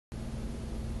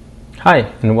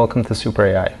Hi, and welcome to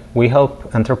Super.AI. We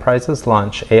help enterprises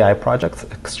launch AI projects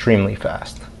extremely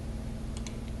fast.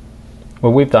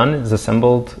 What we've done is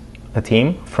assembled a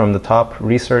team from the top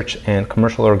research and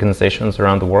commercial organizations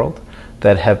around the world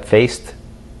that have faced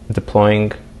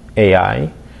deploying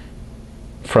AI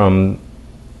from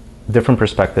different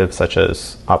perspectives such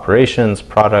as operations,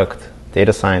 product,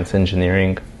 data science,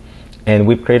 engineering, and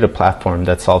we've created a platform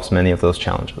that solves many of those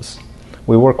challenges.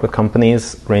 We work with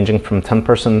companies ranging from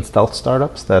 10-person stealth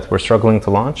startups that were struggling to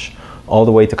launch, all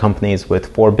the way to companies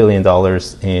with $4 billion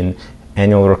in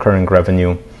annual recurring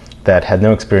revenue that had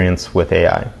no experience with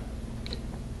AI.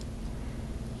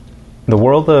 The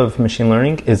world of machine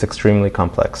learning is extremely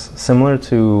complex. Similar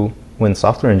to when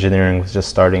software engineering was just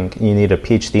starting, you need a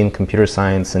PhD in computer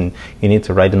science and you need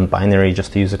to write in binary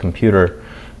just to use a computer.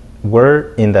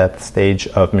 We're in that stage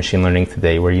of machine learning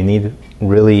today where you need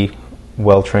really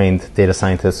well-trained data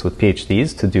scientists with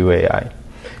PhDs to do AI.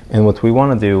 And what we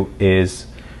want to do is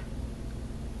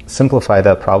simplify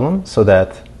that problem so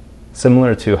that,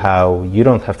 similar to how you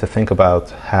don't have to think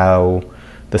about how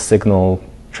the signal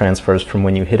transfers from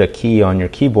when you hit a key on your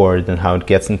keyboard and how it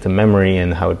gets into memory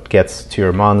and how it gets to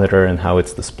your monitor and how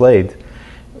it's displayed,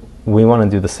 we want to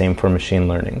do the same for machine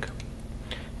learning.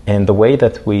 And the way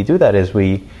that we do that is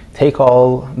we take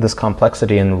all this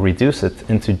complexity and reduce it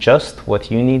into just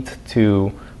what you need to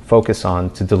focus on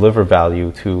to deliver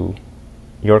value to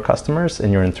your customers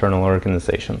and your internal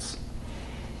organizations.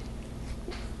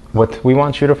 What we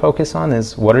want you to focus on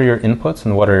is what are your inputs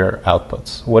and what are your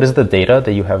outputs? What is the data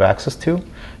that you have access to?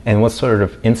 And what sort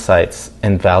of insights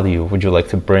and value would you like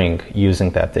to bring using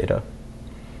that data?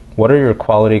 What are your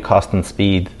quality, cost, and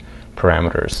speed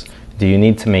parameters? Do you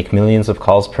need to make millions of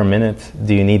calls per minute?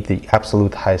 Do you need the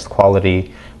absolute highest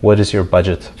quality? What is your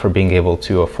budget for being able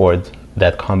to afford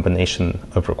that combination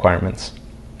of requirements?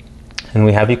 And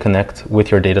we have you connect with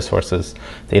your data sources.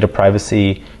 Data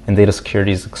privacy and data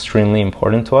security is extremely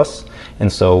important to us.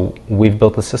 And so we've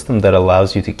built a system that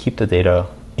allows you to keep the data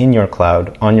in your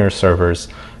cloud, on your servers,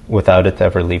 without it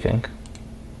ever leaving.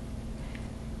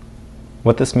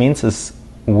 What this means is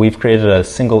we've created a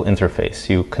single interface.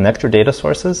 You connect your data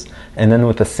sources, and then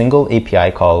with a single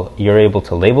API call, you're able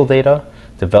to label data,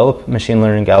 develop machine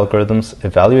learning algorithms,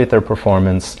 evaluate their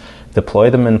performance, deploy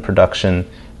them in production,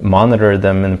 monitor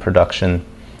them in production,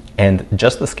 and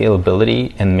just the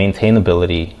scalability and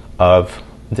maintainability of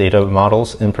data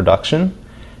models in production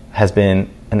has been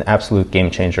an absolute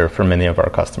game changer for many of our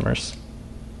customers.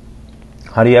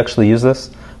 How do you actually use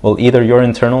this? Well, either your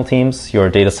internal teams, your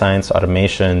data science,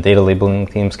 automation, data labeling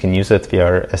teams can use it via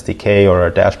our SDK or our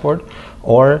dashboard,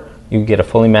 or you get a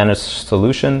fully managed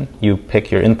solution. You pick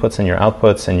your inputs and your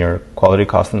outputs and your quality,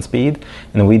 cost, and speed,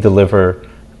 and we deliver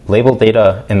labeled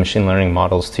data and machine learning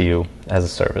models to you as a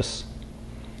service.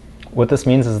 What this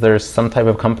means is there's some type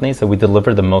of companies that we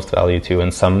deliver the most value to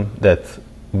and some that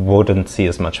wouldn't see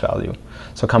as much value.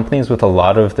 So companies with a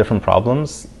lot of different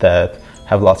problems that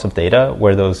have lots of data,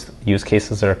 where those use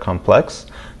cases are complex,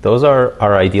 those are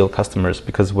our ideal customers,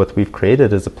 because what we've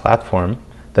created is a platform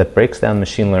that breaks down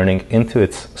machine learning into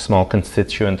its small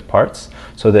constituent parts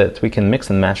so that we can mix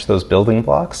and match those building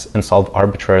blocks and solve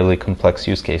arbitrarily complex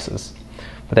use cases.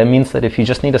 But that means that if you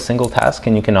just need a single task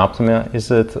and you can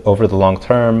optimize it over the long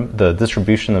term, the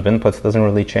distribution of inputs doesn't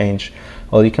really change,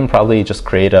 well, you can probably just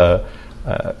create a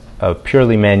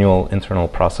purely manual internal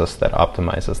process that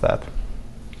optimizes that.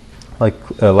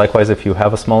 Likewise, if you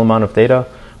have a small amount of data,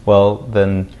 well,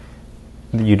 then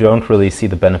you don't really see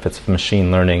the benefits of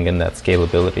machine learning and that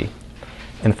scalability.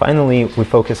 And finally, we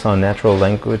focus on natural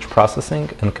language processing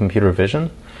and computer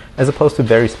vision, as opposed to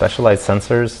very specialized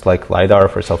sensors like LiDAR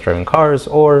for self-driving cars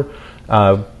or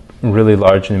really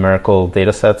large numerical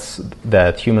data sets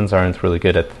that humans aren't really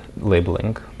good at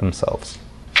labeling themselves.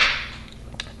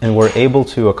 And we're able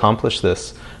to accomplish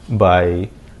this by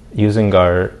using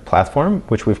our platform,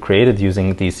 which we've created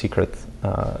using this secret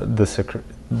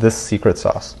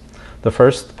sauce. The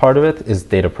first part of it is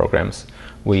data programs.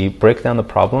 We break down the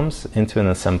problems into an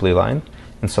assembly line,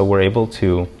 and so we're able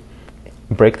to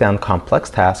break down complex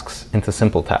tasks into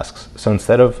simple tasks. So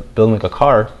instead of building a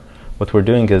car, what we're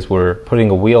doing is we're putting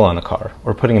a wheel on a car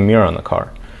or putting a mirror on a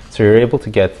car. So you're able to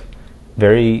get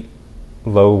very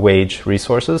low wage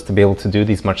resources to be able to do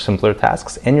these much simpler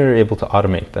tasks, and you're able to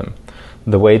automate them.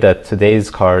 The way that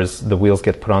today's cars, the wheels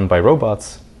get put on by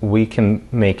robots, we can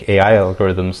make AI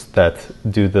algorithms that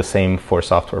do the same for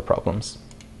software problems.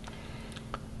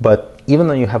 But even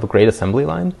though you have a great assembly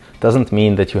line, doesn't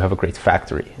mean that you have a great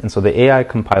factory. And so the AI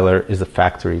compiler is a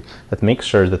factory that makes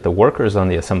sure that the workers on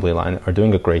the assembly line are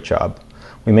doing a great job.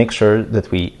 We make sure that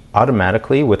we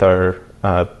automatically, with our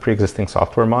pre-existing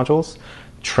software modules,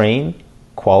 train,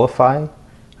 qualify,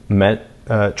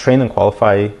 train and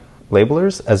qualify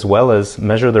labelers, as well as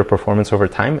measure their performance over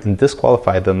time and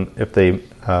disqualify them if they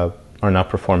are not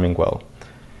performing well.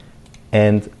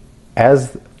 And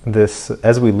as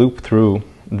we loop through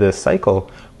this cycle,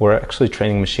 we're actually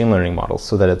training machine learning models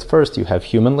so that at first you have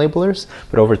human labelers,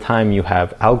 but over time you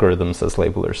have algorithms as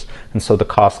labelers. And so the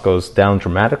cost goes down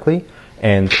dramatically,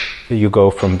 and you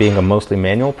go from being a mostly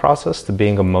manual process to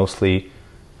being a mostly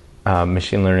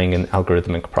machine learning and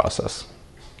algorithmic process.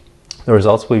 The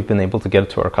results we've been able to get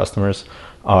to our customers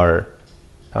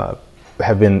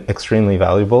have been extremely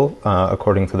valuable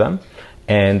according to them.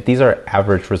 And these are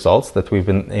average results that we've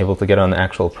been able to get on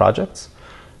actual projects.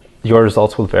 Your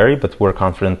results will vary, but we're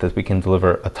confident that we can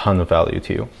deliver a ton of value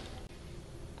to you.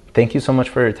 Thank you so much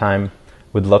for your time.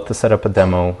 We'd love to set up a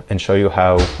demo and show you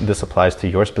how this applies to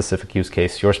your specific use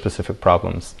case, your specific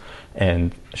problems,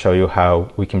 and show you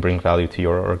how we can bring value to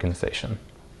your organization.